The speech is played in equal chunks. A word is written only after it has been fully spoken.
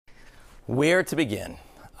Where to begin?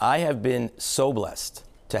 I have been so blessed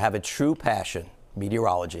to have a true passion,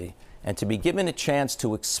 meteorology, and to be given a chance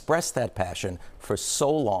to express that passion for so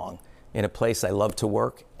long in a place I love to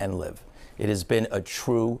work and live. It has been a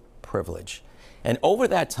true privilege. And over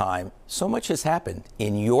that time, so much has happened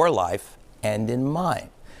in your life and in mine.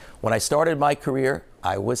 When I started my career,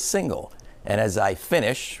 I was single. And as I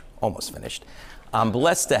almost finished, I'm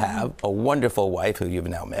blessed to have a wonderful wife who you've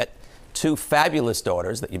now met, 2 fabulous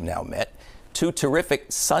daughters that you've now met, 2 terrific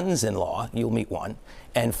sons-in-law, you'll meet one,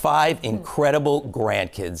 and 5 incredible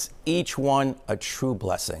grandkids, each one a true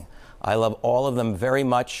blessing. I love all of them very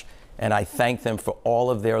much, and I thank them for all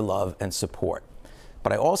of their love and support.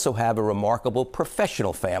 But I also have a remarkable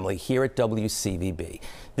professional family here at WCVB.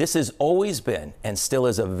 This has always been and still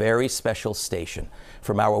is a very special station.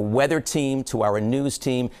 From our weather team to our news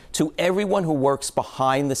team to everyone who works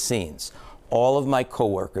behind the scenes, all of my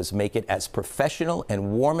coworkers make it as professional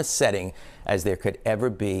and warm a setting as there could ever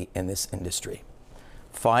be in this industry.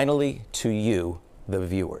 Finally, to you, the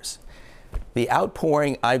viewers. The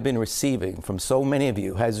outpouring I've been receiving from so many of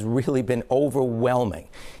you has really been overwhelming.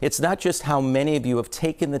 It's not just how many of you have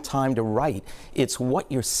taken the time to write, it's what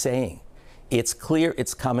you're saying. It's clear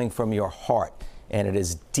it's coming from your heart, and it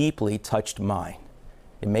has deeply touched mine.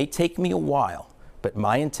 It may take me a while, but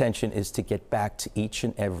my intention is to get back to each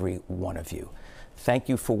and every one of you. Thank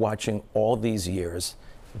you for watching all these years.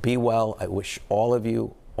 Be well. I wish all of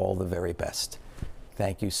you all the very best.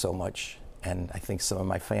 Thank you so much. And I think some of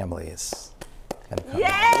my family is going to come. Yay,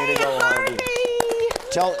 Harvey!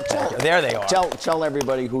 There they are. Tell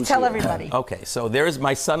everybody who's Tell here. everybody. Okay, so there's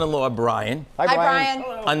my son-in-law, Brian. Hi, Brian.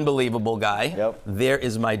 Unbelievable guy. Yep. There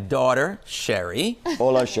is my daughter, Sherry.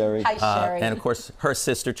 Hola, Sherry. Hi, Sherry. And of course, her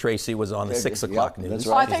sister, Tracy, was on the 6 o'clock Yep, news. that's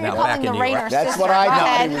right. I thought She's you were now back calling in New Lorraine York. her That's sister. what I Go thought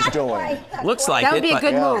ahead. he was doing. Looks like That would it. be a but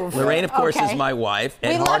good move. Lorraine, of course, Okay. is my wife. We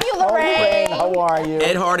Ed love you, Oh, Lorraine. how are you?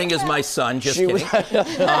 Ed Harding is my son. Just She kidding.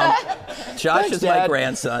 Josh Thanks, is my Dad.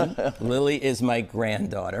 grandson. Lily is my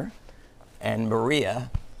granddaughter. And Maria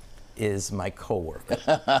is my coworker.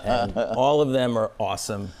 And all of them are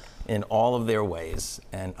awesome in all of their ways.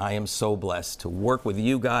 And I am so blessed to work with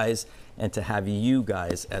you guys and to have you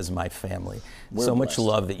guys as my family. So much blessed.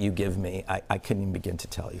 love that you give me. I couldn't even begin to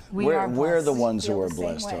tell you. We're the ones who Feel are the same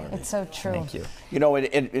blessed, way. Harvey. It's so true. Thank you. You know,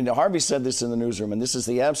 and Harvey said this in the newsroom, and this is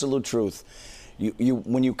the absolute truth.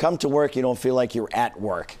 When you come to work, you don't feel like you're at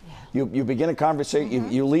work. You begin a conversation,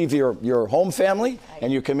 you leave your home family, and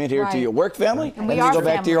you come in here to your work family, and we then you are go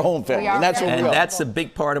back to your family. home family. We are And that's what And we are. that's a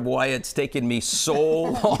big part of why it's taken me so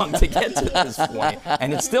long to get to this point.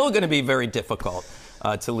 And it's still going to be very difficult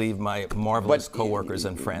to leave my marvelous coworkers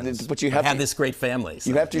and friends. But you have I have to- this great family. So.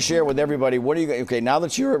 You have to share with everybody, okay, now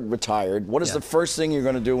that you're retired, what is the first thing you're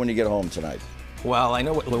going to do when you get home tonight? Well, I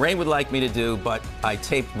know what Lorraine would like me to do, but I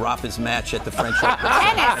taped Rafa's match at the French Open.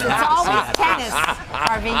 Tennis. It's always tennis,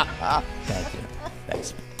 Harvey. Thank you.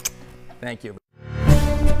 Thanks. Thank you.